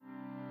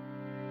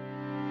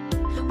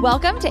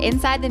Welcome to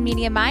Inside the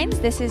Media Minds.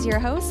 This is your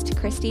host,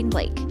 Christine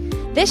Blake.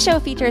 This show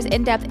features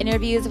in-depth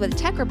interviews with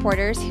tech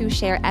reporters who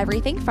share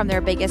everything from their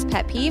biggest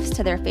pet peeves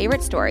to their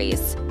favorite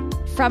stories.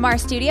 From our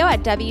studio at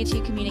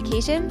W2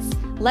 Communications,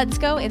 let's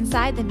go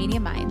inside the media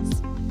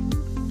minds.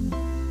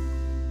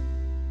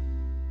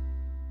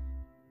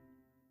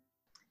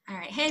 All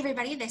right. Hey,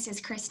 everybody. This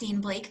is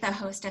Christine Blake, the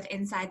host of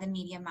Inside the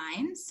Media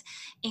Minds.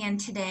 And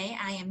today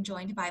I am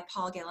joined by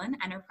Paul Gillen,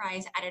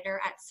 Enterprise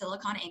Editor at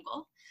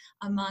SiliconANGLE.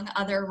 Among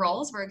other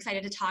roles, we're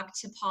excited to talk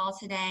to Paul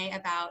today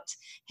about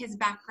his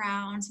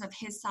background, some of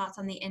his thoughts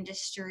on the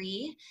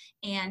industry,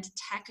 and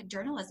tech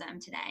journalism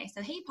today.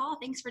 So, hey, Paul,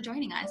 thanks for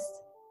joining us.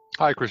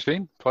 Hi,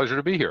 Christine. Pleasure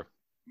to be here.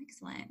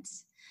 Excellent.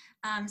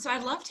 So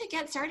I'd love to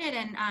get started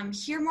and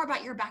hear more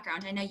about your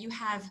background. I know you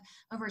have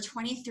over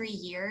 23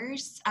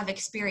 years of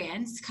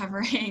experience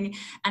covering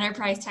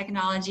enterprise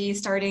technology,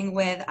 starting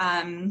with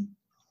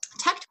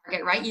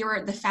TechTarget, right? You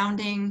were the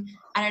founding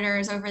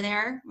editors over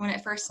there when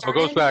it first started.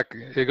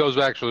 It goes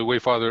back actually way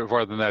farther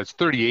than that. It's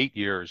 38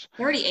 years.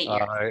 38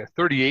 years.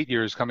 38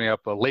 years coming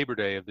up Labor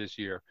Day of this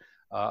year.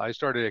 I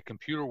started at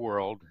Computer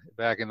World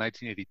back in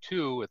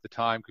 1982. At the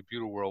time,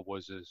 Computer World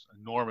was this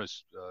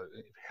enormous,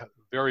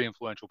 very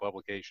influential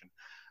publication,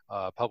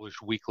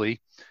 published weekly,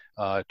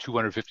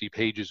 250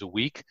 pages a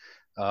week.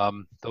 Of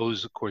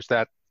course,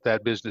 that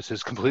business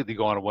has completely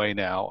gone away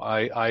now.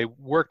 I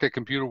worked at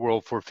Computer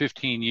World for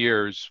 15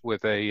 years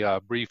with a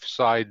brief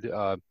side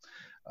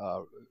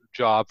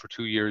job for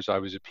 2 years. I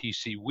was at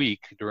PC Week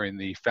during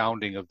the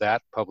founding of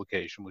that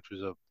publication, which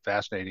was a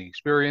fascinating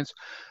experience.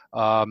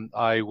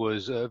 I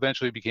was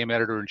eventually became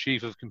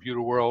editor-in-chief of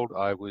Computer World.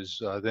 I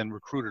was then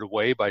recruited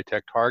away by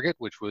TechTarget,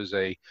 which was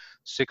a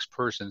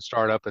 6-person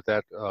startup at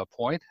that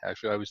point.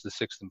 Actually, I was the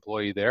 6th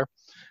employee there.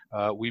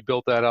 We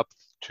built that up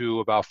to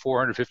about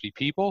 450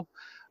 people.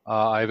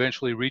 I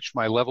eventually reached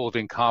my level of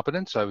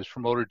incompetence. I was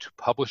promoted to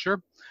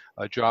publisher,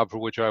 a job for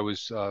which I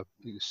was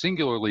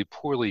singularly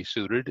poorly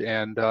suited.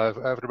 And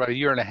after about a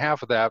year and a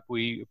half of that,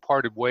 we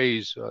parted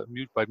ways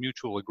by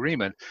mutual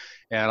agreement,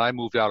 and I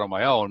moved out on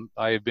my own.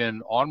 I have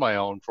been on my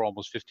own for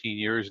almost 15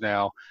 years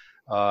now,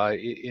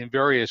 in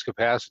various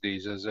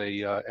capacities as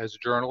a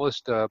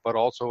journalist, but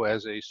also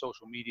as a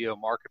social media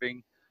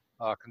marketing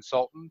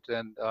consultant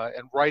and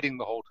writing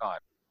the whole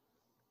time.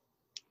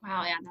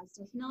 Wow, yeah, that's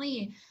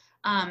definitely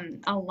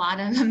a lot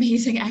of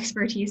amazing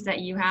expertise that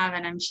you have,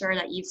 and I'm sure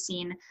that you've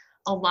seen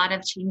a lot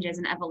of changes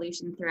and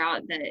evolution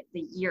throughout the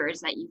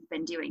years that you've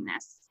been doing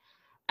this.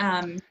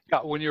 Yeah,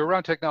 when you're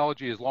around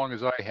technology as long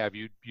as I have,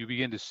 you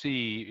begin to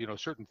see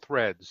certain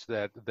threads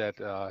that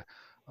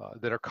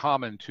are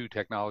common to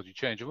technology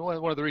change. And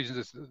one of the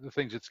reasons, the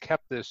things that's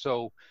kept this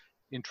so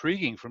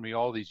intriguing for me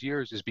all these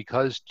years is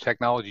because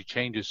technology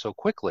changes so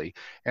quickly,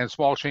 and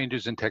small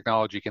changes in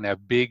technology can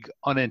have big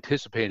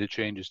unanticipated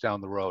changes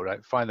down the road. I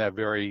find that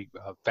very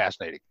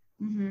fascinating.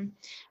 Mm-hmm.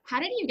 How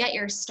did you get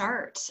your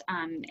start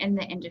in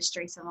the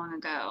industry so long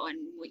ago? And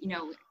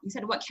you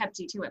said what kept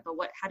you to it, but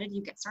how did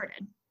you get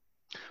started?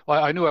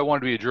 Well, I knew I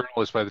wanted to be a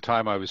journalist by the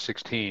time I was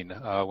 16,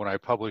 when I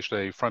published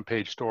a front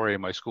page story in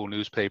my school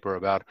newspaper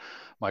about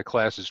my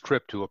class's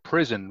trip to a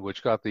prison,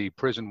 which got the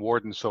prison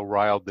warden so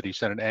riled that he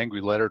sent an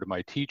angry letter to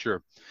my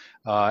teacher.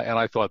 And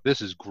I thought,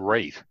 this is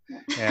great.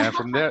 And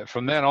from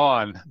then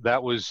on,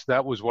 that was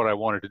what I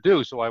wanted to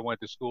do. So I went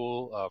to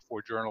school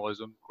for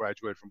journalism,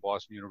 graduated from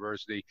Boston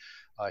University,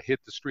 hit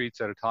the streets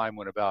at a time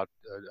when about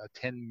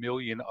 10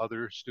 million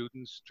other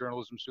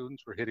journalism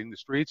students were hitting the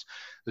streets.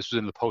 This was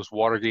in the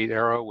post-Watergate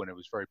era when it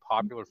was very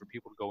popular for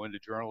people to go into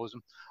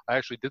journalism. I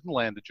actually didn't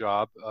land a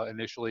job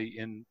initially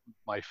in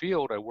my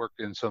field. I worked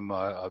in some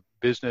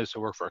business. I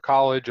worked for a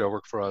college. I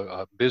worked for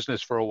a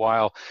business for a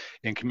while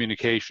in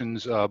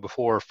communications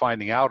before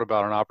finding out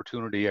about an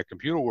opportunity at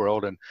Computer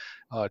World, and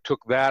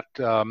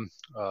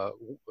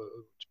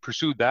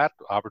pursued that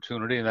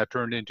opportunity, and that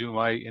turned into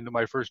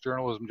my first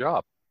journalism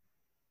job.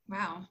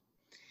 Wow.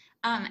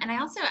 And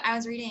I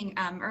was reading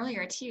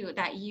earlier too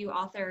that you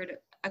authored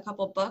a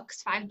couple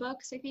books, 5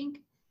 books, I think.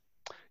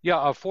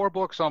 Yeah, 4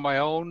 books on my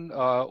own,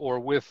 or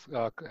with,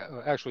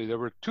 actually there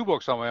were 2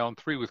 books on my own,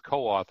 3 with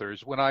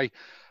co-authors. When I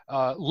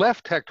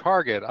left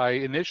TechTarget, I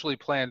initially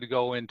planned to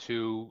go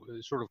into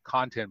sort of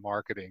content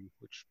marketing,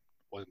 which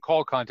wasn't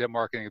called content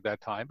marketing at that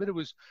time, but it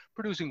was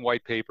producing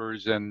white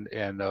papers and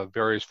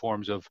various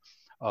forms of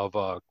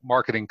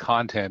marketing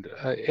content.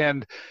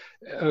 And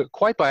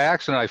quite by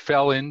accident, I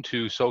fell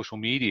into social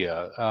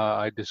media.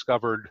 I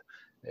discovered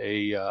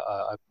I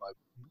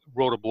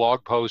wrote a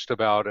blog post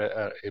about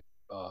a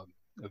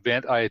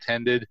event I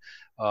attended.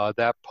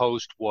 That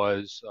post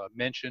was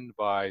mentioned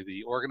by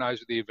the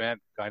organizer of the event,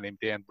 a guy named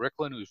Dan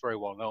Bricklin, who's very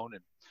well known in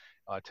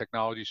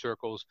technology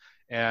circles,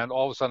 and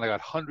all of a sudden I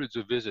got hundreds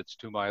of visits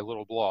to my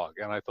little blog,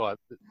 and I thought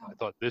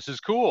this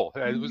is cool.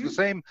 Mm-hmm. It was the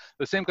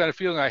same kind of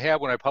feeling I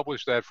had when I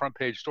published that front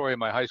page story in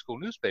my high school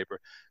newspaper.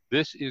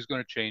 This is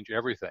going to change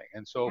everything.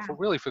 And so for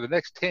the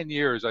next 10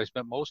 years, I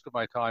spent most of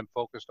my time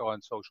focused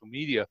on social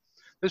media.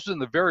 This was in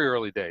the very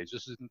early days.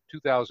 This is in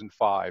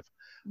 2005,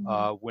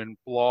 when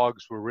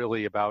blogs were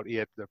really about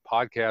it. The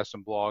podcasts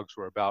and blogs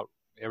were about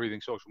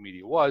everything social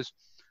media was.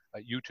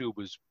 YouTube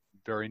was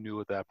very new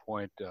at that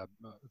point.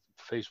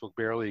 Facebook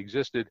barely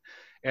existed.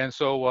 And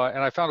so, and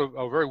I found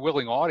a very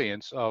willing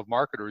audience of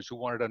marketers who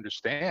wanted to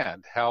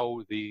understand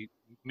how the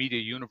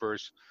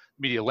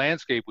media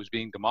landscape was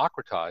being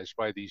democratized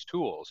by these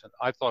tools. And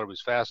I thought it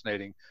was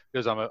fascinating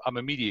because I'm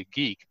a media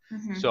geek.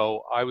 Mm-hmm.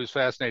 So I was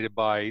fascinated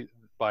by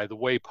the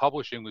way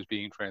publishing was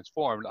being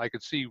transformed. I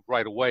could see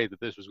right away that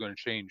this was going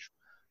to change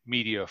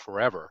media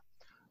forever.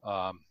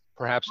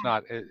 Perhaps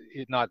not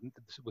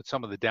with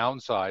some of the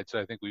downsides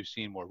I think we've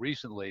seen more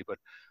recently, but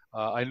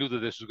I knew that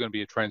this was going to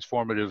be a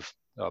transformative,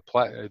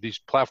 these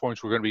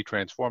platforms were going to be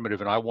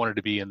transformative, and I wanted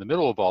to be in the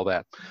middle of all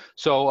that.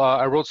 So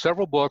I wrote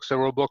several books. I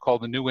wrote a book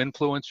called The New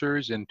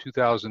Influencers in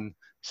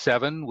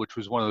 2007, which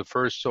was one of the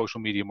first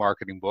social media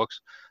marketing books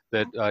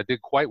that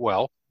did quite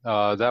well.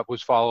 That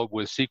was followed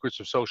with Secrets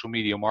of Social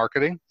Media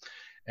Marketing.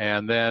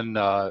 And then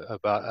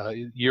about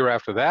a year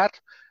after that,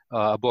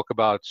 a book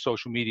about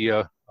social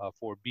media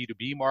for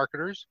B2B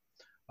marketers.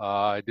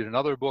 I did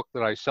another book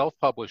that I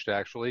self-published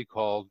actually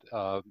called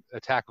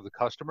Attack of the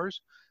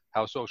Customers,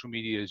 how social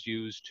media is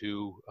used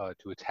to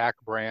attack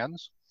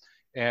brands.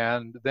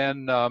 And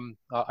then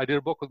I did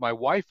a book with my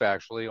wife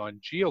actually on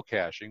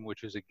geocaching,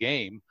 which is a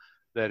game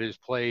that is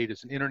played.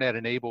 It's an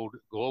internet-enabled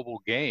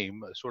global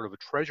game, sort of a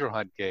treasure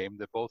hunt game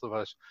that both of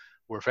us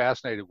were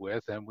fascinated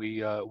with, and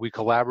we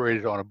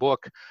collaborated on a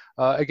book.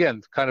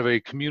 Again, kind of a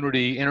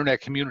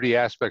internet community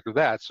aspect of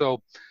that.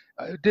 So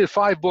I did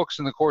 5 books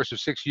in the course of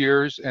 6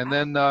 years, and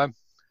then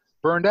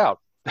burned out.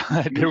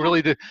 I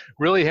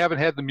really haven't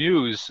had the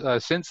muse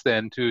since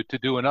then to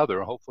do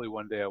another. Hopefully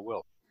one day I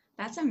will.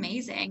 That's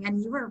amazing.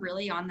 And you were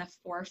really on the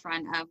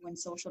forefront of when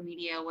social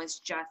media was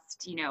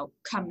just,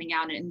 coming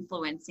out and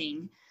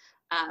influencing,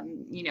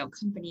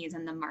 companies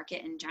and the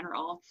market in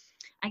general.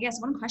 I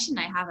guess one question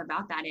I have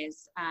about that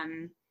is,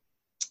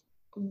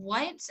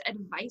 what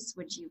advice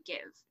would you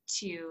give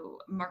to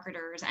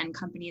marketers and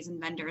companies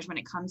and vendors when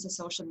it comes to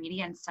social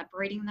media and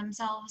separating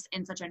themselves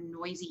in such a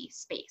noisy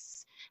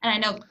space? And I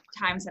know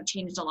times have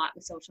changed a lot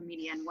with social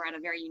media and we're at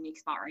a very unique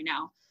spot right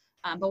now.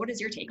 But what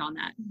is your take on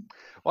that?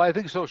 Well, I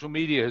think social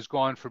media has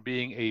gone from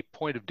being a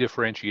point of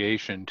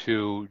differentiation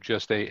to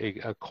just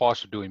a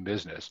cost of doing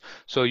business.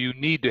 So you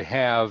need to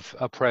have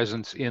a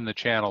presence in the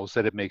channels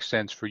that it makes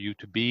sense for you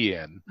to be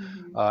in.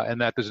 Mm-hmm. And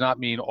that does not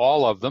mean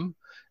all of them.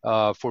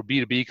 For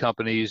B2B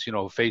companies,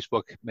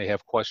 Facebook may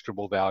have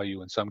questionable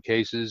value in some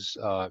cases.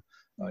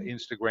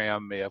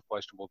 Instagram may have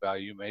questionable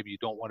value. Maybe you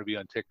don't want to be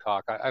on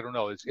TikTok. I don't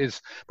know.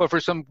 But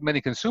for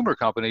many consumer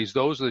companies,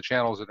 those are the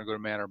channels that are going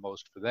to matter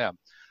most for them.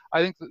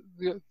 I think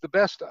the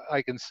best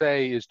I can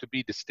say is to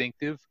be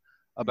distinctive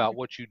about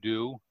what you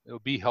do.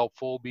 Be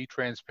helpful, be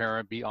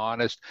transparent, be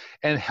honest,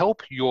 and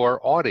help your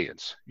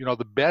audience.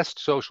 The best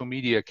social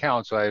media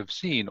accounts I've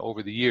seen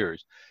over the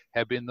years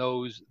have been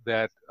those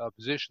that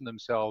position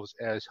themselves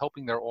as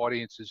helping their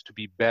audiences to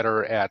be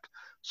better at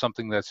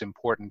something that's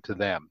important to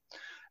them.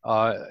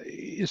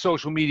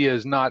 Social media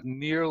is not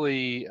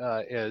nearly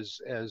as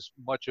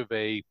much of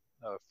a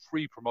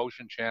free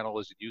promotion channel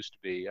as it used to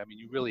be. I mean,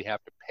 you really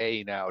have to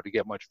pay now to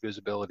get much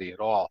visibility at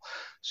all.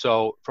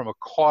 So from a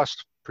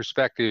cost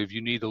perspective,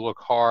 you need to look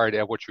hard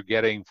at what you're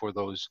getting for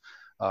those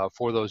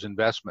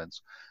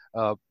investments.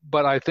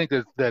 But I think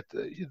that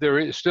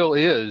still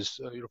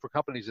is, for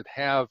companies that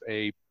have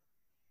a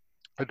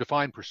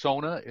defined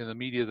persona in the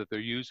media that they're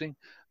using,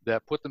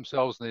 that put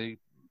themselves in the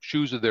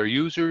shoes of their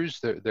users,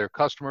 their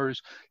customers,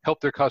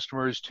 help their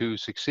customers to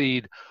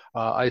succeed.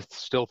 I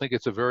still think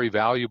it's a very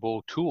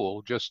valuable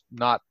tool, just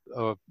not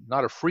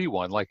a free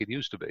one like it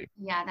used to be.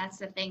 Yeah, that's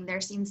the thing.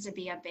 There seems to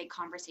be a big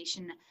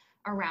conversation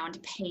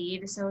around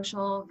paid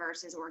social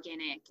versus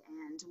organic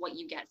and what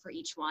you get for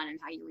each one and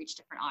how you reach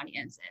different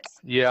audiences.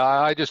 Yeah,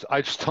 I just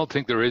don't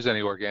think there is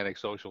any organic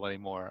social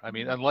anymore. I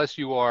mean, unless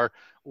you are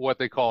what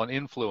they call an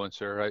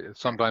influencer.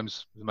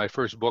 Sometimes my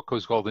first book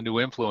was called The New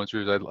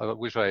Influencers. I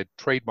wish I had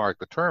trademarked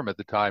the term at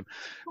the time.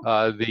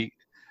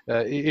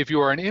 If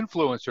you are an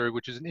influencer,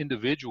 which is an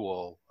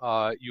individual,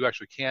 you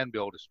actually can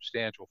build a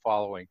substantial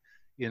following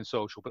in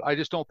social. But I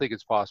just don't think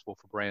it's possible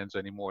for brands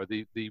anymore.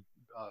 The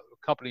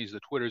companies,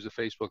 the Twitters, the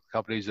Facebook,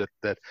 companies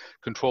that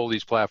control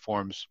these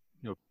platforms,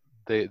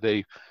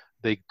 they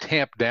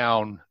tamp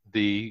down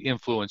the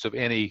influence of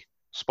any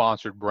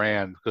sponsored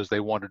brand because they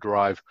want to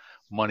derive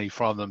money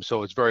from them.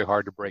 So it's very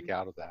hard to break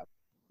out of that.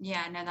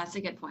 Yeah, no, that's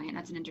a good point.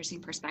 That's an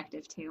interesting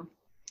perspective too.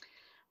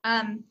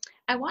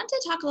 I want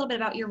to talk a little bit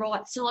about your role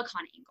at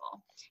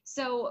SiliconANGLE.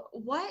 So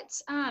what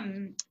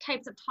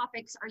types of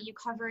topics are you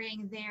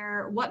covering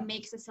there? What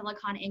makes a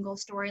SiliconANGLE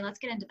story? Let's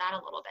get into that a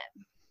little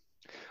bit.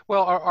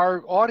 Well,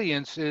 our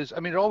audience is,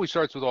 it always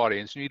starts with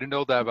audience. You need to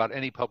know that about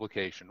any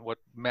publication. What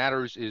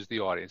matters is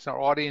the audience.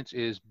 Our audience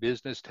is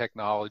business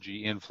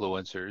technology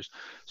influencers.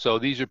 So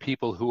these are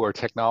people who are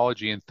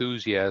technology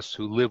enthusiasts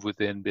who live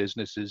within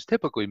businesses,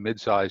 typically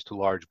mid-sized to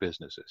large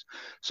businesses.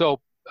 So,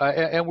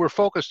 and we're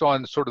focused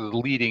on sort of the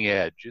leading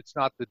edge. It's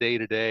not the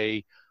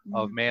day-to-day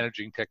of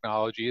managing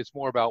technology. It's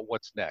more about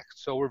what's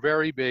next. So we're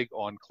very big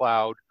on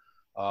cloud,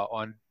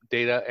 on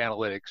data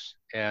analytics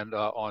and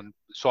on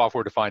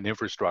software-defined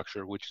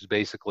infrastructure, which is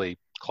basically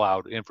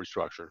cloud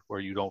infrastructure, where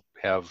you don't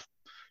have,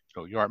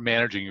 you aren't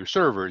managing your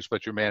servers,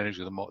 but you're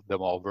managing them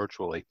all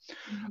virtually.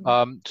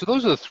 So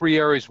those are the three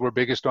areas we're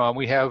biggest on.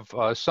 We have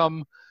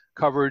some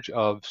coverage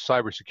of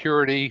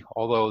cybersecurity,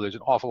 although there's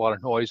an awful lot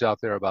of noise out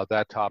there about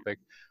that topic.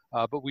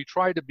 But we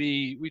try to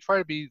be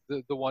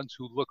the ones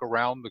who look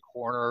around the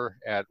corner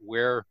at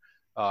where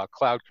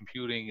cloud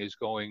computing is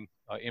going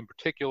in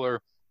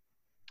particular.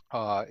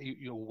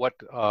 What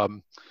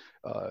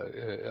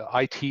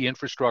IT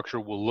infrastructure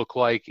will look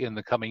like in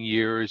the coming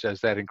years as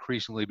that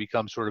increasingly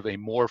becomes sort of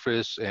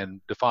amorphous and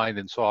defined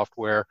in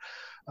software.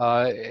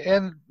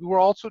 And we're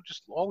also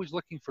just always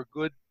looking for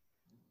good,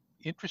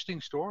 interesting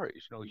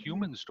stories,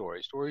 human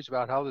stories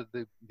about how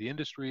the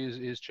industry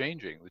is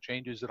changing, the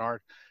changes that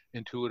aren't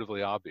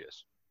intuitively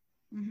obvious.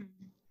 Mm-hmm.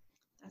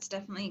 That's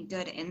definitely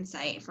good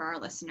insight for our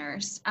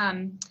listeners.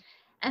 And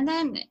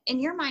then in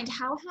your mind,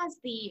 how has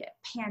the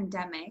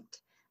pandemic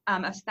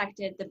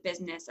affected the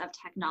business of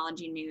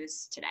technology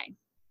news today?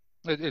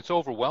 It's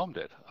overwhelmed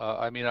it.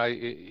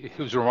 It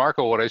was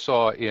remarkable what I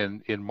saw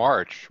in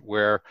March,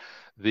 where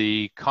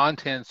the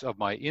contents of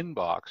my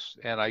inbox,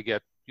 and I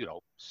get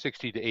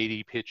 60 to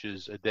 80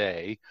 pitches a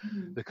day.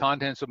 Mm-hmm. The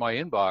contents of my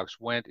inbox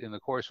went in the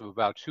course of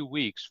about 2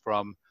 weeks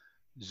from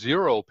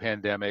 0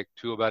 pandemic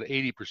to about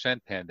 80%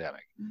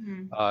 pandemic.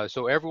 Mm-hmm.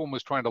 So everyone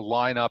was trying to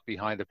line up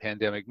behind a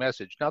pandemic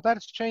message. Now that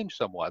has changed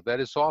somewhat. That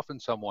has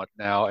softened somewhat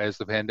now as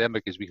the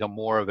pandemic has become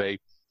more of a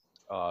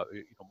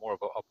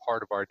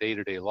part of our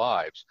day-to-day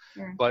lives.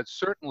 Sure. But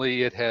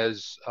certainly it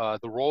has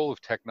the role of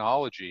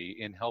technology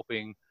in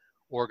helping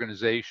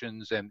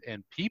organizations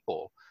and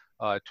people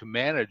to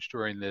manage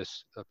during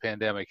this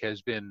pandemic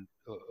has been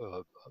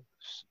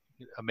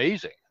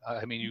amazing.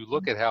 I mean, you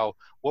look at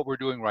what we're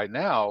doing right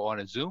now on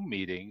a Zoom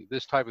meeting,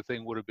 this type of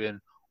thing would have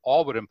been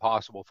all but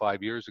impossible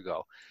 5 years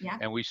ago. Yeah.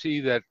 And we see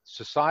that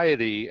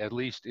society, at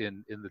least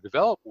in the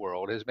developed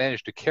world, has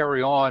managed to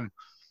carry on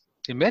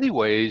in many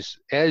ways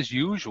as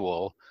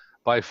usual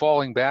by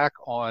falling back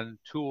on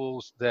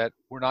tools that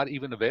were not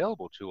even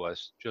available to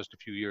us just a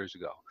few years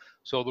ago.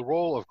 So the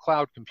role of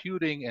cloud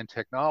computing and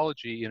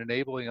technology in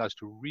enabling us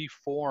to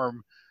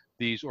reform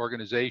these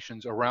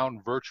organizations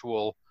around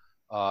virtual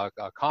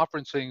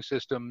conferencing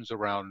systems,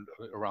 around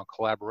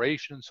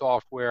collaboration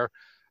software,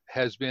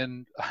 has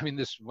been,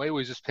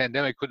 this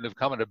pandemic couldn't have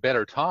come at a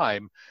better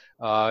time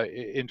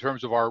in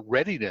terms of our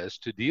readiness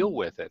to deal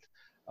with it.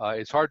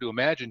 It's hard to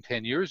imagine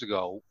 10 years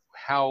ago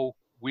how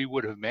we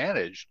would have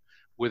managed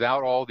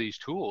without all these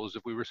tools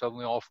if we were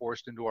suddenly all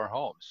forced into our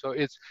homes. So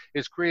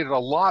it's created there are a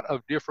lot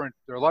of different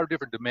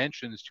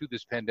dimensions to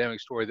this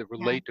pandemic story that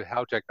relate to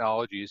how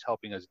technology is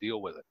helping us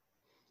deal with it.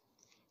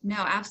 No,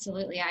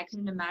 absolutely. I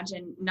couldn't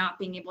imagine not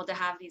being able to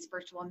have these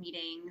virtual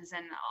meetings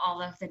and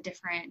all of the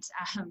different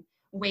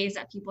ways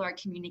that people are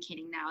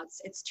communicating now.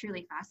 It's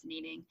truly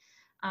fascinating.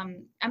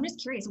 I'm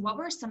just curious, what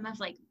were some of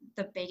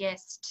the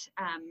biggest,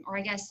 or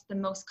I guess the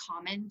most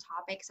common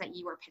topics that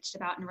you were pitched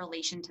about in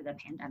relation to the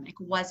pandemic?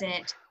 Was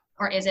it,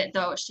 or is it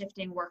the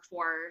shifting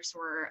workforce,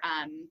 or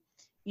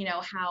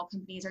how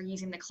companies are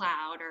using the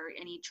cloud, or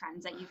any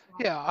trends that you saw?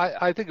 Yeah,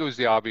 I think it was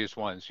the obvious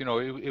ones.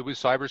 It was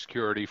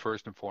cybersecurity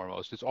first and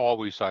foremost. It's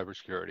always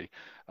cybersecurity.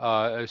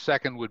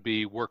 Second would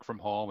be work from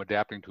home,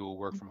 adapting to a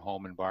work from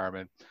home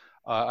environment.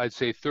 I'd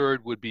say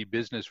third would be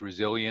business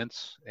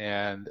resilience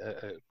and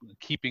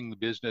keeping the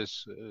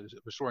business,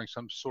 restoring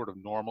some sort of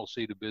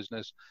normalcy to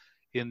business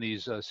in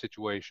these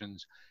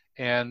situations.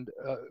 And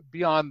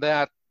beyond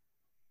that,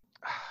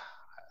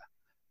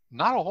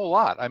 not a whole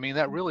lot.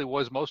 That really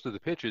was most of the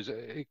pitches,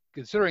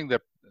 considering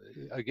that,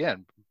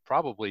 again,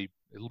 probably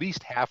at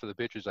least half of the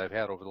pitches I've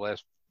had over the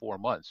last 4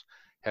 months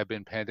have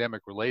been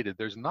pandemic related.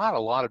 There's not a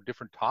lot of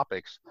different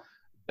topics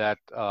that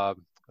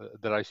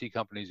I see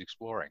companies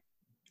exploring.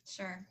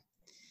 Sure.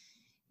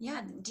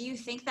 Yeah. Do you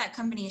think that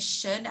companies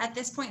should, at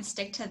this point,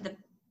 stick to the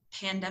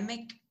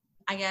pandemic,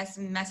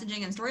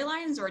 messaging and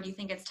storylines, or do you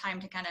think it's time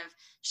to kind of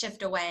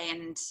shift away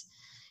and,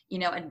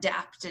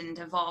 adapt and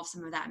evolve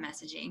some of that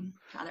messaging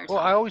to other topics?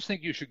 I always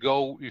think you should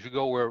go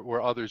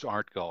where others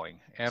aren't going.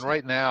 And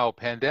right now,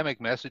 pandemic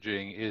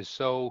messaging is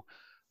so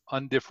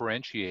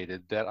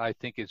undifferentiated that I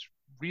think it's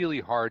really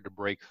hard to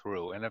break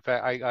through. And in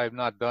fact, I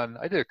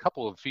did a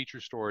couple of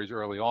feature stories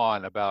early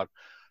on about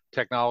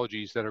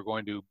technologies that are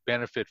going to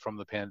benefit from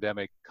the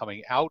pandemic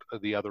coming out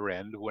of the other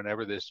end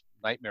whenever this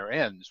nightmare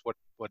ends.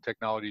 What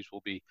technologies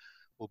will be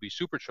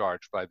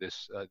supercharged by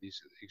this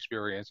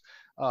experience.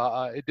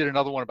 I did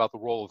another one about the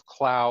role of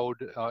cloud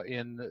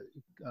in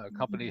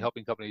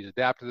helping companies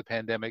adapt to the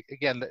pandemic.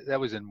 Again, that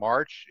was in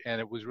March, and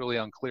it was really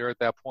unclear at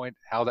that point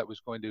how that was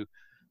going to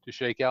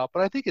shake out.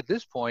 But I think at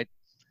this point,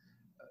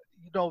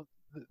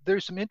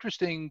 there's some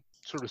interesting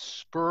sort of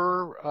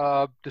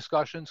spur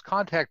discussions.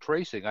 Contact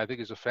tracing, I think,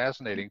 is a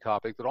fascinating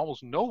topic that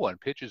almost no one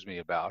pitches me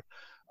about.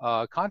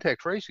 Contact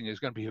tracing is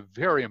going to be a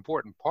very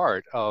important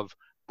part of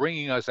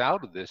bringing us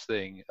out of this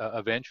thing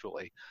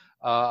eventually.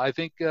 I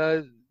think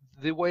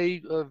the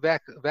way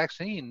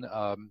vaccine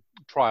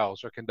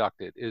trials are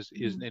conducted is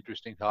an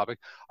interesting topic.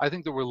 I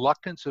think the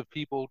reluctance of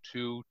people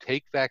to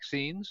take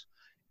vaccines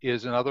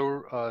is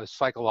another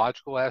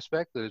psychological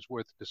aspect that is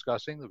worth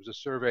discussing. There was a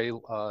survey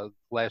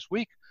last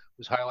week,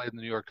 was highlighted in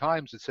the New York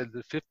Times, that said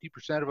that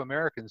 50% of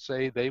Americans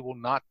say they will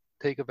not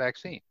take a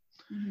vaccine.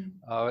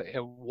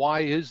 And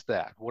why is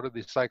that? What are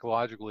the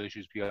psychological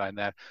issues behind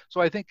that?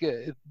 So I think,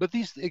 but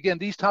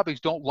these topics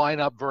don't line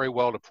up very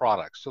well to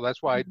products. So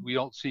that's why we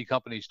don't see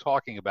companies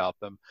talking about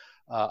them.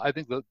 I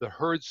think the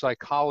herd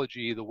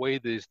psychology, the way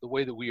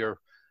that we are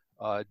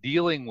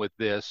dealing with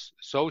this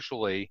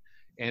socially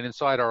and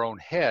inside our own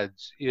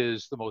heads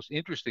is the most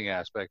interesting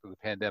aspect of the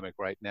pandemic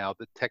right now.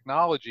 The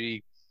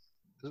technology,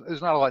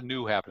 there's not a lot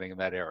new happening in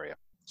that area.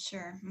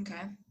 Sure.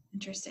 Okay.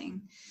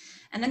 Interesting.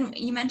 And then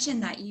you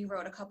mentioned that you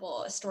wrote a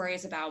couple of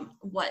stories about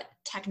what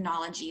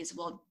technologies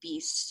will be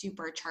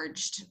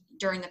supercharged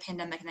during the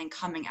pandemic and then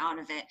coming out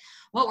of it.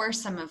 What were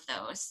some of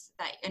those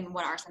and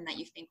what are some that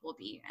you think will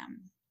be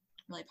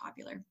really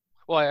popular?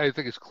 Well, I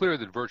think it's clear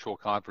that virtual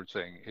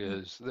conferencing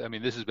is, I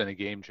mean, this has been a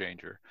game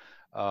changer.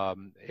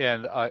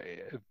 And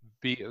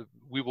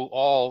we will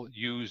all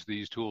use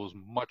these tools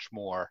much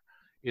more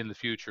in the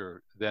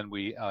future than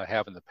we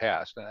have in the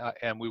past.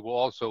 And we will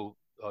also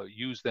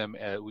use them,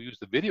 we use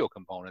the video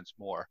components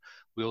more.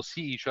 We'll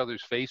see each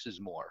other's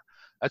faces more.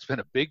 That's been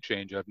a big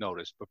change I've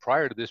noticed. But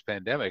prior to this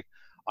pandemic,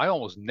 I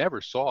almost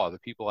never saw the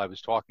people I was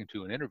talking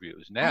to in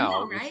interviews.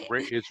 Now know, right?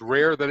 it's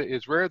rare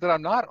that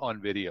I'm not on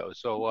video.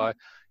 So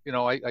you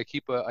know, I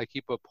keep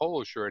a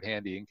polo shirt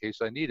handy in case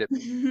I need it.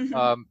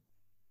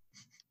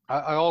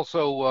 I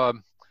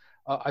also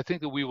I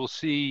think that we will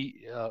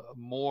see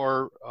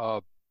more.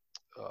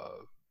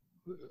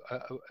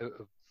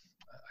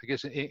 I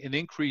guess an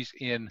increase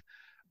in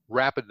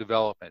rapid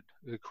development,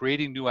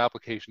 creating new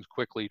applications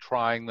quickly,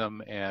 trying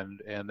them, and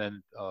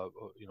then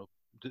you know,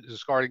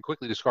 discarding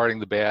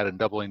the bad and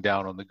doubling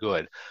down on the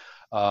good.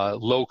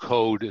 Low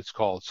code, it's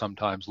called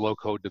sometimes, low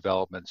code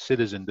development,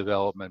 citizen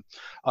development.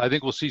 I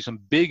think we'll see some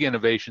big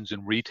innovations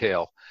in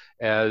retail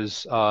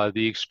as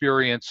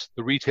the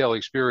retail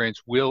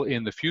experience will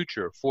in the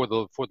future for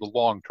the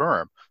long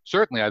term.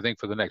 Certainly, I think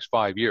for the next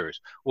 5 years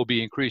will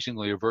be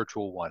increasingly a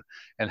virtual one.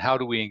 And how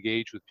do we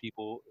engage with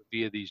people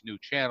via these new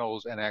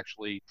channels and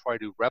actually try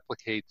to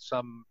replicate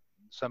some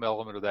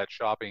element of that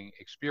shopping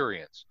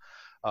experience?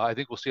 I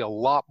think we'll see a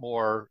lot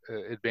more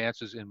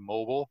advances in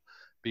mobile,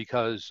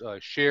 because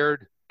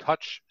shared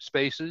touch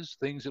spaces,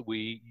 things that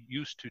we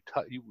used to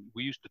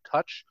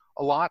touch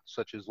a lot,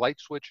 such as light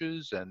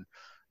switches and,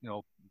 you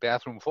know,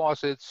 bathroom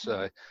faucets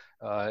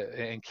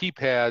and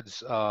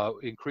keypads,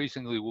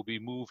 increasingly will be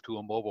moved to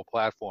a mobile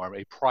platform,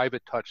 a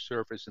private touch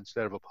surface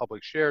instead of a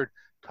public shared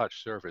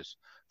touch surface,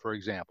 for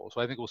example. So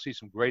I think we'll see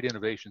some great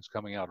innovations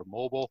coming out of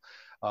mobile.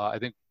 I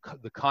think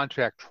the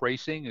contact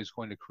tracing is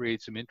going to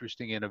create some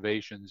interesting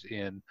innovations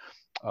in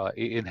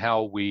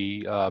how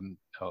we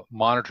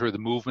monitor the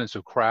movements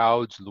of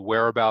crowds and the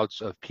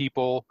whereabouts of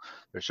people.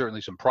 There's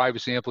certainly some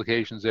privacy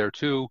implications there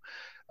too.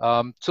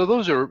 So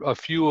those are a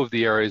few of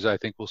the areas I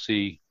think we'll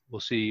see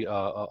a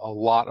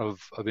lot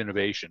of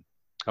innovation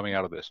coming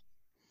out of this.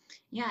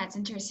 Yeah, it's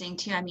interesting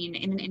too. I mean,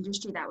 in an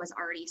industry that was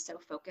already so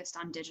focused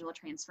on digital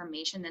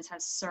transformation, this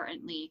has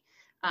certainly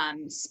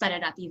sped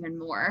it up even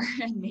more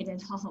and made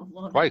it all a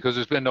little bit. Right, because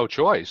there's been no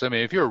choice. I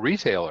mean, if you're a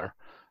retailer,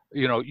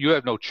 you know, you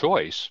have no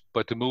choice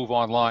but to move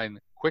online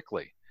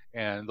quickly.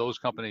 And those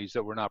companies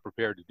that were not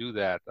prepared to do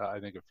that, I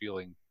think are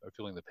feeling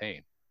the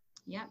pain.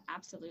 Yeah,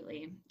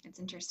 absolutely. It's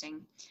interesting.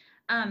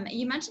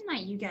 You mentioned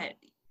that you get,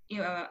 you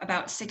know,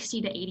 about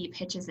 60 to 80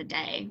 pitches a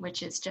day,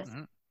 which is just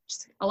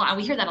a lot.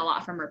 We hear that a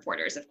lot from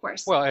reporters, of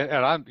course. Well,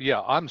 and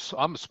I'm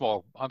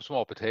small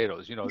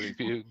potatoes. You know,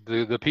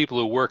 the people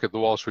who work at the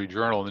Wall Street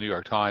Journal and the New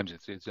York Times,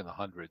 it's in the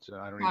hundreds. And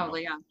I don't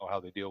even know how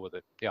they deal with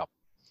it. Yeah.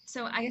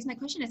 So I guess my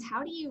question is,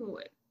 how do you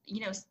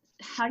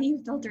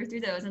filter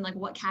through those, and like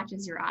what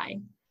catches your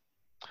eye?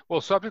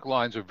 Well, subject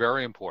lines are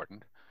very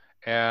important,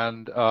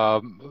 and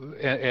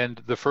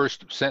the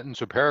first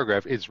sentence or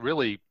paragraph is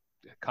really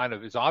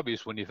it's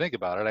obvious when you think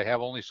about it. I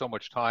have only so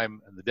much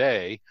time in the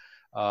day,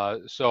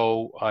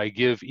 so I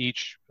give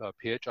each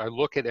pitch. I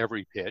look at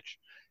every pitch,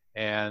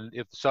 and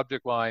if the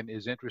subject line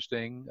is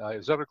interesting, if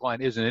the subject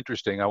line isn't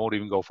interesting, I won't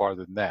even go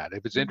farther than that.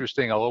 If it's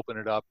interesting, I'll open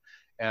it up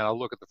and I'll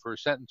look at the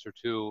first sentence or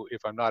two.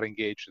 If I'm not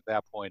engaged at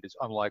that point, it's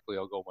unlikely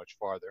I'll go much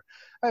farther.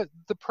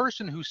 The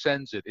person who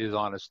sends it is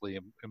honestly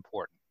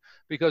important,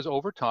 because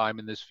over time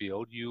in this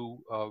field,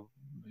 you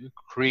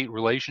create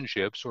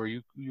relationships, or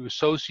you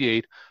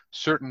associate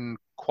certain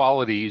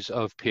qualities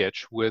of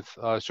pitch with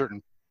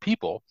certain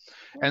people.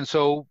 And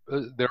so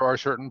there are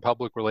certain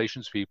public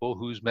relations people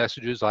whose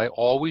messages I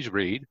always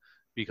read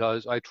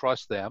because I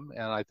trust them,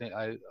 and I think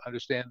I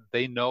understand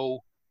they know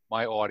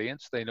my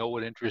audience, they know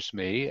what interests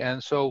me,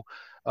 and so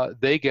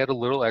they get a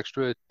little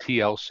extra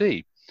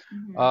TLC.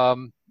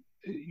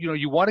 You know,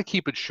 you want to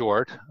keep it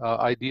short.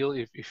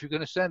 Ideally, if you're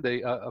going to send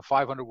a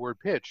 500-word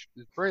pitch,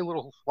 there's very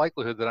little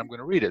likelihood that I'm going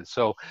to read it.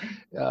 So,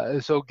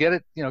 so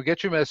get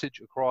your message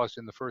across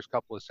in the first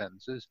couple of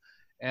sentences,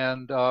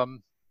 and uh,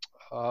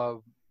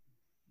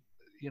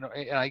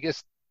 and I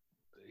guess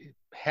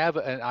have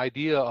an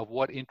idea of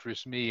what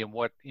interests me and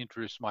what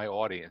interests my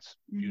audience.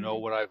 If you know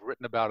Mm-hmm. what I've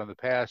written about in the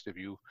past, if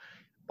you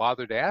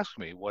bother to ask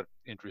me what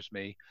interests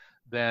me,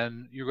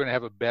 then you're going to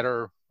have a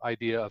better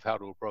idea of how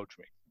to approach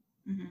me.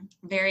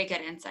 Mm-hmm. Very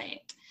good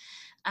insight.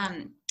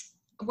 Um,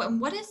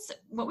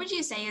 what would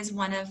you say is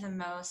one of the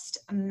most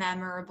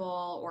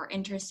memorable or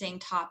interesting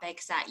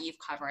topics that you've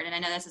covered? And I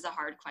know this is a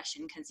hard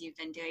question because you've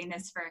been doing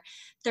this for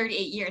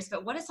 38 years,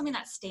 but what is something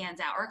that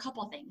stands out, or a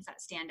couple things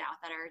that stand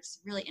out that are just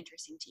really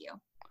interesting to you?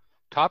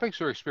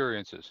 Topics or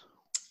experiences?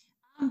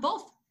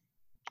 Both.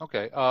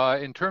 Okay.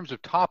 In terms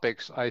of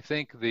topics, I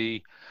think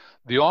the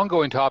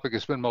ongoing topic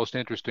that's been most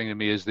interesting to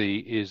me is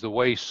the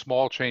way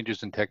small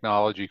changes in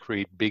technology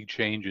create big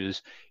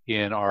changes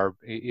in our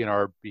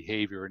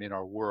behavior and in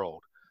our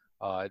world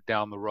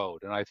down the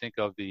road. And I think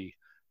of the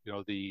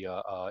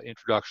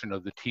introduction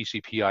of the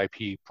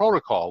TCP/IP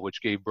protocol,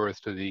 which gave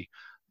birth to the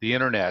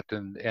internet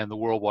and the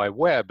World Wide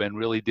Web, and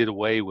really did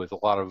away with a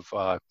lot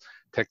of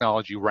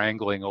technology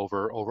wrangling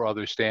over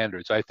other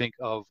standards. I think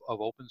of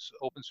open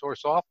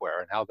source software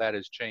and how that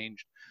has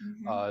changed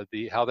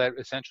Mm-hmm. how that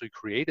essentially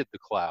created the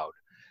cloud.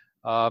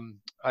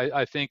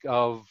 I think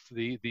of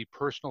the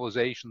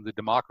personalization, the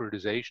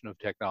democratization of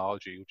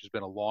technology, which has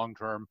been a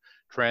long-term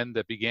trend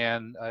that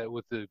began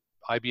with the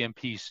IBM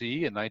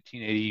PC in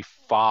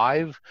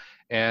 1985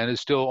 and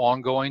is still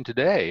ongoing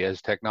today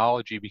as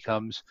technology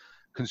becomes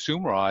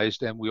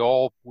consumerized and we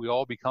all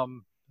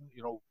become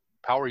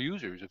power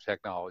users of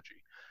technology.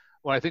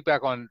 When I think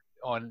back on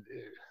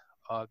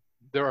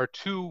there are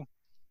two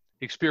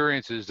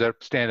experiences that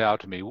stand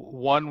out to me.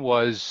 One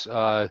was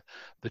the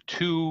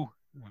two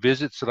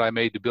visits that I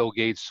made to Bill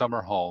Gates'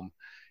 summer home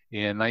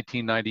in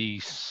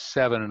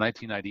 1997 and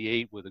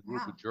 1998 with a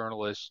group Wow. of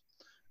journalists.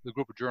 The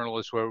group of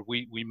journalists where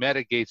we met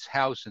at Gates'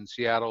 house in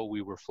Seattle.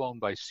 We were flown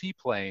by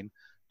seaplane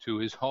to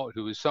his home,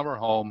 to his summer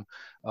home.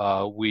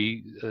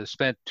 We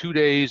spent 2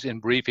 days in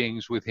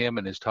briefings with him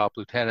and his top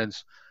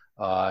lieutenants.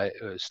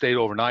 Stayed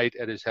overnight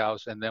at his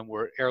house, and then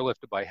were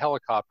airlifted by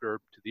helicopter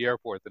to the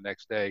airport the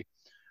next day.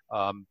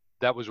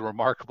 That was a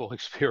remarkable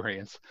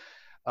experience.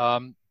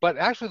 But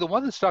actually, the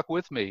one that stuck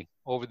with me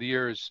over the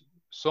years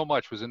so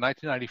much was in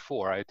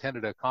 1994. I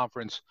attended a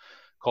conference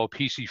called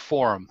PC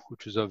Forum,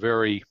 which was a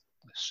very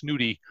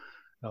snooty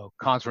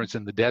conference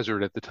in the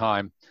desert at the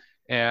time.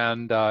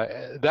 And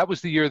that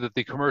was the year that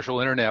the commercial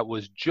internet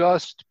was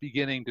just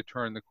beginning to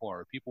turn the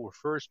corner. People were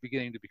first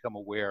beginning to become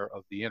aware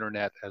of the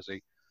internet as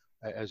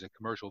a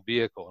commercial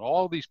vehicle. And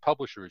all these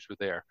publishers were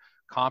there,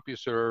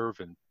 CompuServe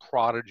and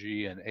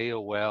Prodigy and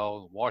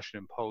AOL and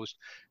Washington Post,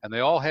 and they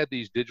all had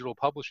these digital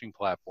publishing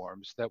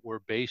platforms that were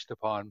based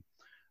upon,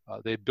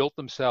 they built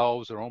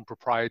themselves their own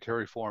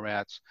proprietary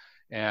formats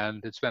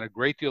and had spent a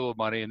great deal of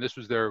money, and this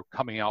was their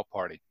coming out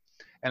party.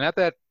 And at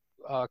that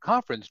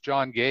conference,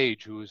 John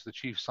Gage, who was the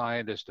chief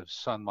scientist of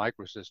Sun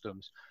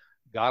Microsystems,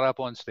 got up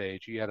on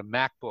stage. He had a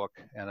MacBook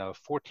and a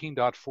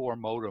 14.4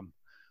 modem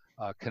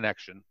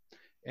connection,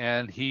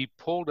 and he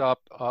pulled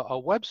up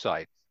a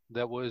website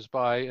that was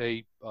by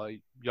a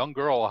young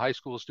girl, a high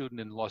school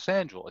student in Los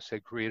Angeles,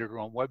 had created her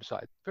own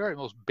website. Very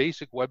most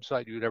basic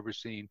website you'd ever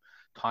seen,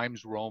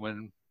 Times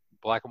Roman,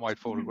 black and white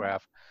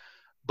photograph.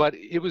 But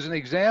it was an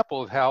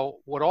example of how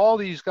what all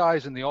these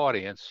guys in the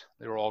audience,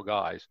 they were all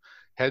guys,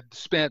 had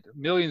spent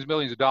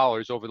millions of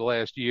dollars over the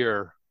last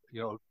year,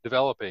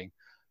 developing.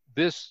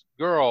 This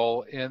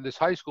girl and this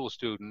high school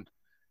student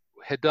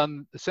had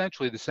done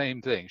essentially the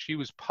same thing. She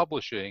was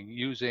publishing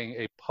using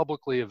a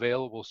publicly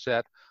available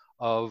set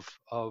of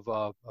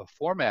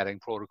formatting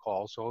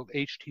protocols, so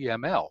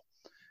HTML,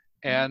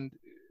 and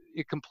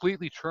it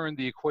completely turned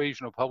the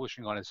equation of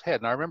publishing on its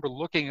head. And I remember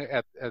looking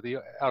at the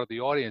out of the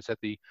audience at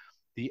the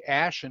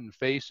ashen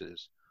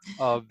faces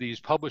of these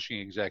publishing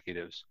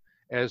executives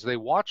as they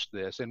watched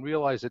this and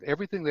realized that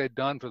everything they'd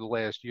done for the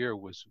last year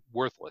was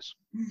worthless.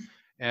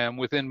 And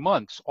within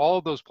months, all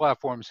of those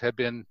platforms had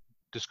been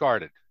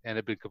discarded and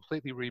had been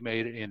completely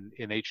remade in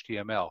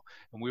HTML,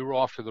 and we were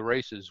off to the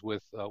races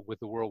with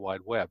the World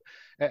Wide Web.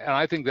 And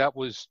I think that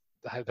was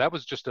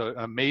just an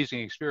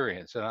amazing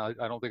experience, and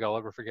I don't think I'll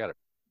ever forget it.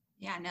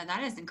 Yeah, no,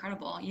 that is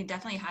incredible. You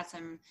definitely had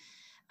some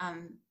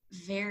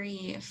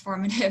very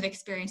formative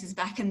experiences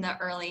back in the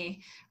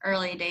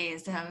early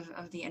days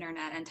of the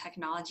internet and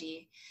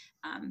technology.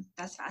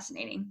 That's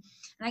fascinating.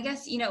 And I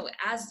guess,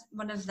 as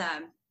one of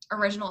the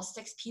original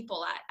 6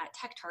 people at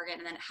TechTarget,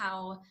 and then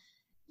how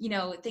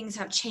things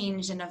have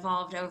changed and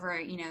evolved over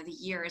the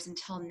years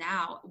until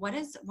now, what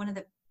is one of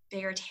the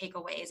bigger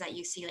takeaways that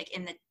you see like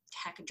in the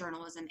tech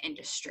journalism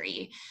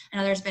industry? I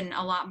know there's been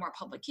a lot more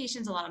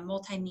publications, a lot of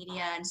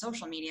multimedia and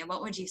social media.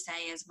 What would you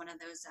say is one of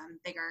those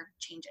bigger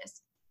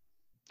changes?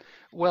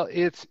 Well,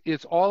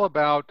 it's all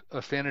about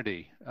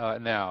affinity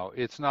now.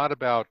 It's not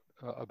about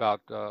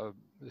the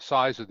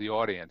size of the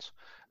audience.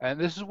 And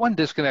this is one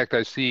disconnect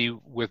I see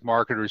with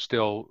marketers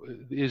still,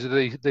 is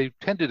they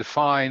tend to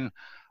define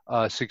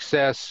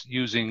success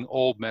using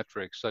old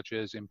metrics such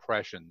as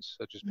impressions,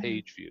 such as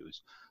page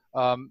views.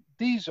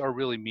 These are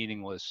really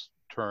meaningless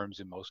terms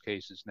in most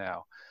cases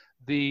now.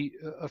 The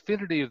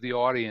affinity of the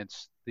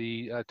audience,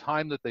 the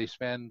time that they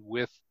spend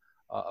with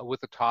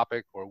a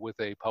topic or with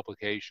a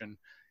publication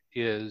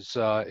is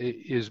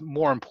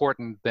more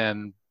important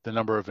than the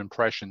number of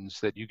impressions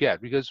that you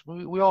get, because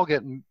we all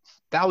get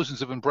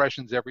thousands of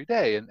impressions every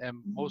day, and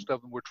most of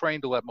them, we're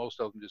trained to let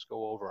most of them just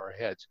go over our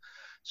heads.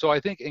 So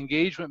I think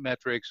engagement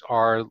metrics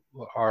are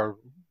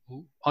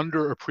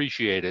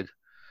underappreciated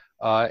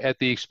at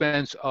the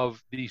expense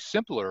of the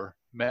simpler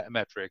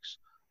metrics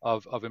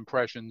of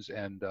impressions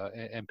and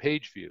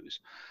page views.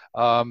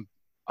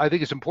 I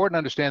think it's important to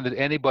understand that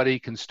anybody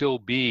can still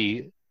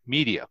be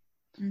media,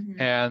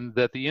 and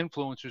that the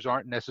influencers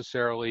aren't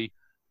necessarily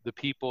the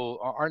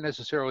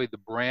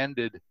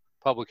branded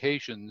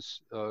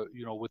publications,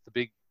 with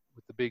the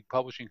big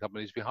publishing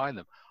companies behind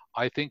them.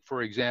 I think,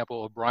 for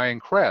example, of Brian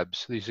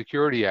Krebs, the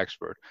security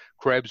expert,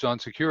 Krebs on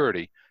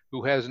Security,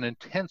 who has an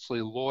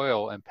intensely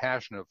loyal and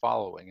passionate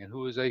following, and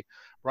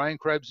Brian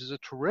Krebs is a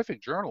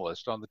terrific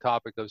journalist on the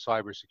topic of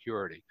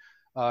cybersecurity.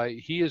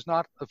 He is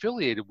not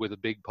affiliated with a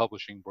big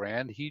publishing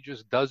brand. He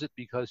just does it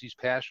because he's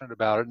passionate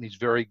about it and he's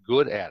very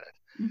good at it.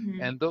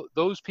 And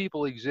those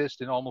people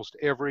exist in almost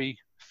every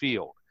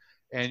field.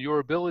 And your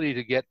ability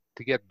to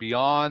get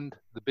beyond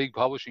the big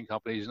publishing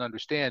companies and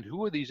understand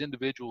who are these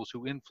individuals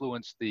who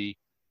influence the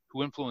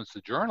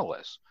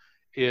journalists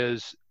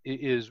is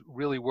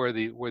really where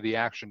the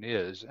action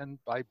is. And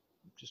I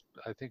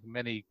think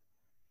many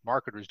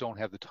marketers don't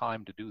have the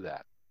time to do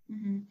that.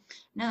 No,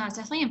 that's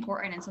definitely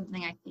important, and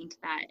something I think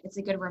that it's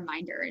a good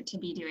reminder to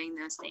be doing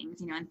those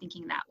things, and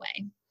thinking that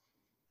way.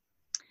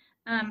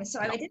 So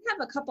I did have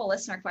a couple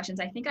listener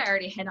questions. I think I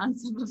already hit on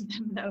some of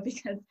them though,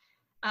 because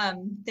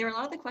there were a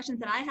lot of the questions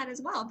that I had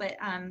as well, but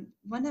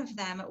one of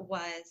them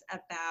was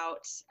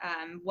about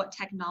what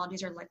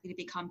technologies are likely to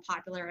become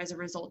popular as a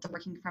result of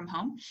working from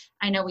home.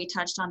 I know we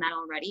touched on that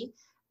already.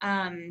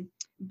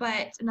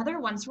 But another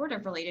one sort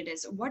of related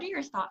is, what are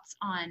your thoughts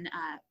on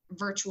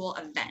virtual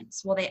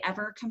events? Will they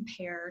ever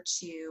compare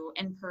to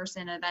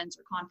in-person events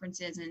or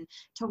conferences? And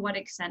to what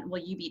extent will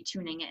you be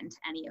tuning into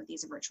any of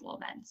these virtual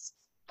events?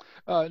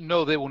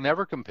 No, they will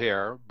never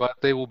compare, but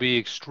they will be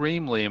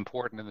extremely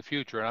important in the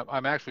future. And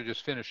I'm actually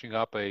just finishing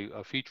up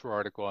a feature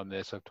article on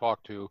this. I've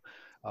talked to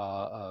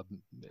about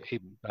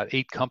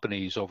 8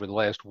 companies over the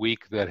last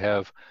week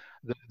that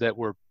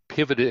were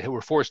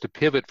forced to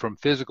pivot from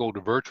physical to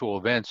virtual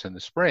events in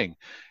the spring.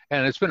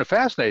 And it's been a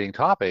fascinating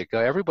topic.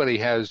 Everybody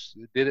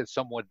did it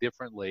somewhat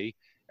differently.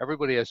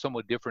 Everybody has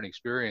somewhat different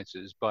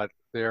experiences, but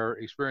their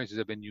experiences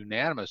have been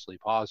unanimously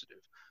positive.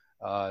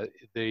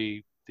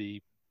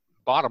 The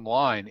bottom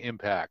line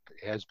impact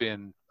has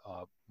been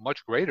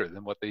much greater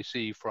than what they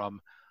see from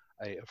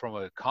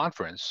a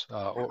conference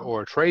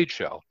or a trade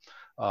show.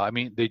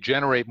 They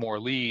generate more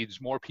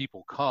leads, more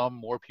people come,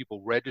 more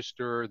people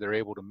register. They're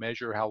able to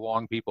measure how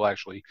long people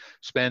actually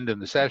spend in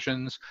the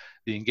sessions.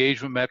 The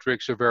engagement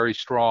metrics are very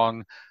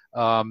strong.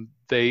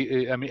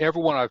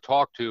 Everyone I've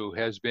talked to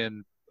has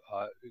been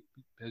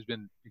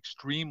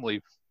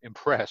extremely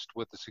impressed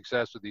with the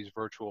success of these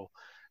virtual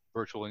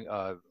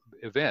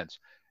events.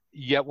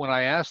 Yet when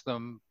I ask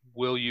them,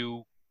 will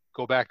you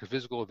go back to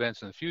physical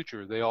events in the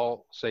future, they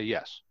all say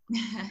yes,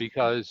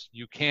 because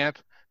you can't,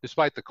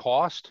 despite the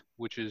cost,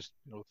 which is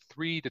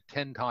 3 to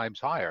 10 times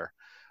higher,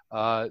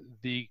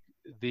 the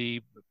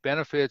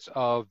benefits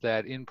of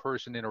that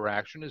in-person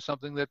interaction is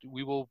something that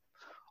we will,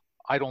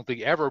 I don't think,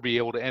 ever be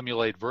able to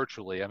emulate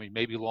virtually.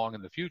 Maybe long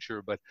in the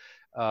future, but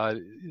there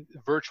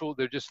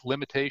are just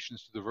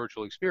limitations to the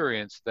virtual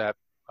experience that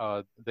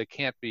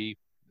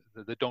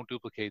don't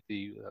duplicate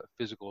the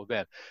physical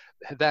event.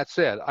 That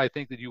said, I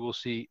think that you will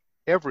see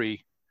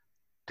every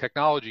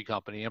technology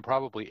company and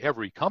probably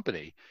every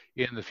company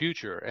in the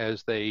future,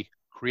 as they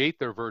create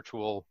their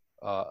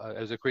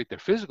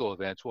physical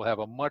events, will have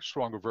a much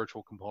stronger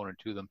virtual component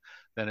to them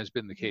than has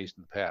been the case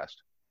in the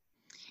past.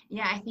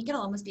 Yeah, I think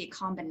it'll almost be a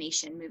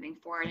combination moving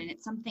forward. And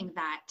it's something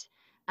that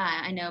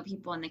I know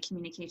people in the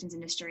communications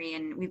industry,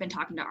 and we've been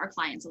talking to our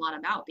clients a lot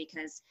about,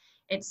 because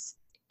it's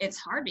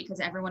hard because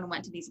everyone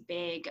went to these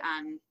big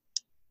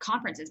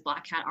conferences,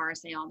 Black Hat,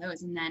 RSA, all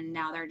those, and then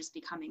now they're just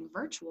becoming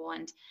virtual.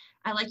 And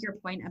I like your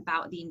point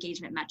about the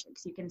engagement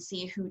metrics. You can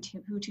see who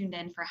tuned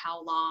in for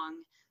how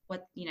long,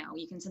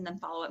 you can send them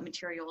follow-up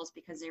materials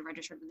because they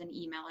registered with an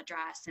email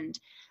address, and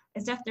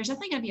there's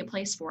definitely going to be a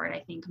place for it, I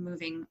think,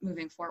 moving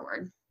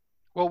forward.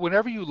 Well,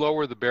 whenever you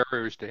lower the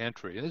barriers to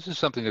entry, and this is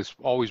something that's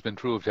always been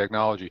true of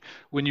technology,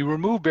 when you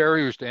remove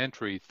barriers to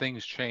entry,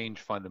 things change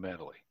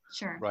fundamentally.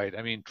 Sure. Right?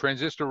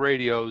 Transistor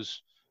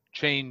radios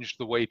changed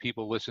the way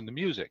people listen to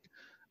music.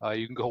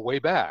 You can go way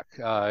back.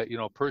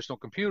 Personal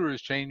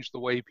computers changed the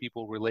way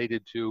people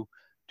related to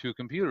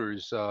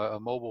computers.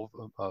 Mobile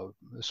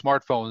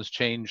smartphones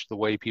changed the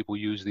way people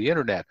use the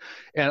internet.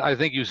 And I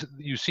think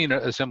you've seen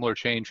a similar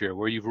change here,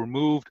 where you've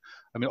removed.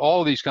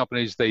 All of these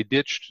companies, they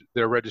ditched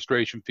their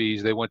registration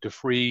fees. They went to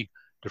free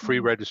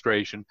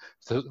registration.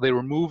 So they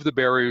removed the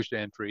barriers to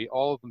entry.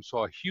 All of them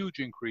saw huge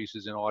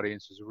increases in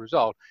audience as a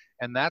result.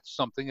 And that's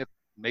something that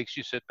makes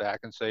you sit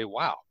back and say,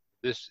 wow,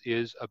 this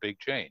is a big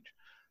change.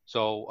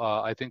 So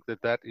I think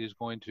that is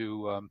going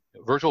to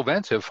virtual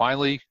events have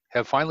finally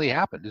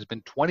happened. It's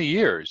been 20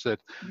 years that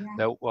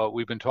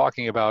we've been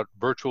talking about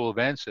virtual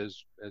events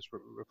as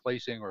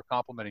replacing or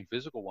complementing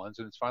physical ones,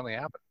 and it's finally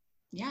happened.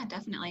 Yeah,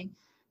 definitely.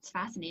 It's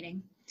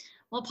fascinating.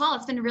 Well, Paul,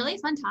 it's been really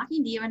fun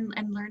talking to you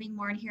and learning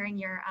more and hearing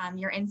your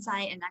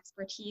insight and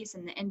expertise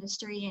in the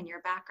industry and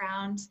your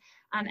background.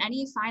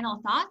 Any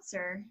final thoughts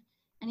or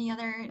any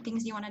other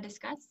things you want to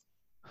discuss?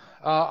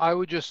 I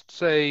would just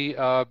say,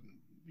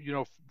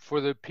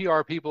 for the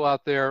PR people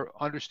out there,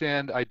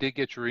 understand I did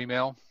get your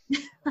email.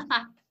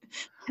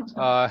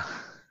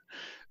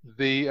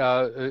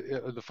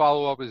 The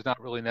follow-up is not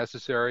really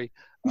necessary.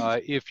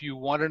 If you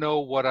want to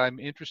know what I'm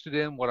interested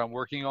in, what I'm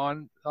working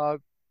on,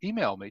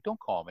 email me. Don't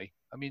call me.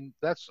 I mean,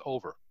 that's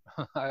over.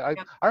 I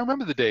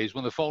remember the days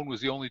when the phone was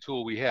the only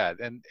tool we had,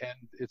 and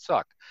it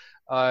sucked.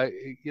 Ask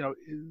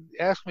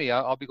me.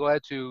 I'll be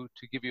glad to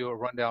give you a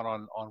rundown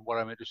on what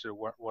I'm interested in,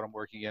 what I'm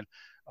working in.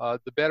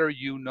 The better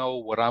you know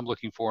what I'm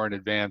looking for in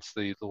advance,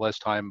 the less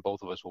time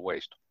both of us will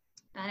waste.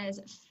 That is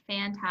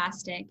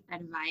fantastic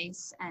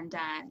advice, and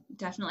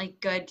definitely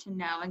good to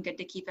know and good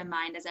to keep in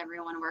mind as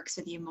everyone works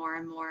with you more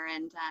and more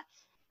and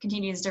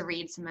continues to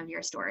read some of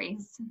your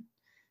stories.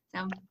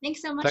 So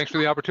thanks so much. Thanks for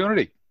the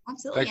opportunity.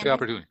 Absolutely. Thanks for the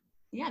opportunity.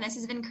 Yeah, this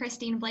has been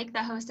Christine Blake,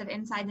 the host of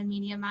Inside the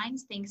Media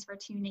Minds. Thanks for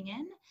tuning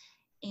in,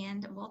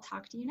 and we'll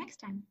talk to you next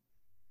time.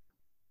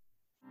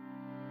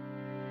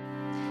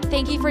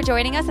 Thank you for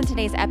joining us on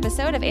today's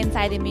episode of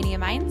Inside the Media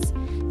Minds.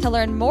 To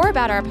learn more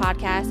about our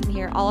podcast and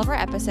hear all of our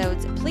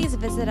episodes, please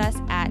visit us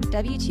at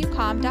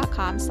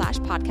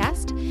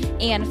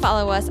w2com.com/podcast and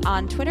follow us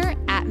on Twitter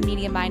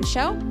 @Media Mind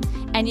Show.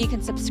 And you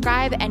can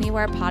subscribe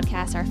anywhere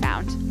podcasts are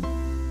found.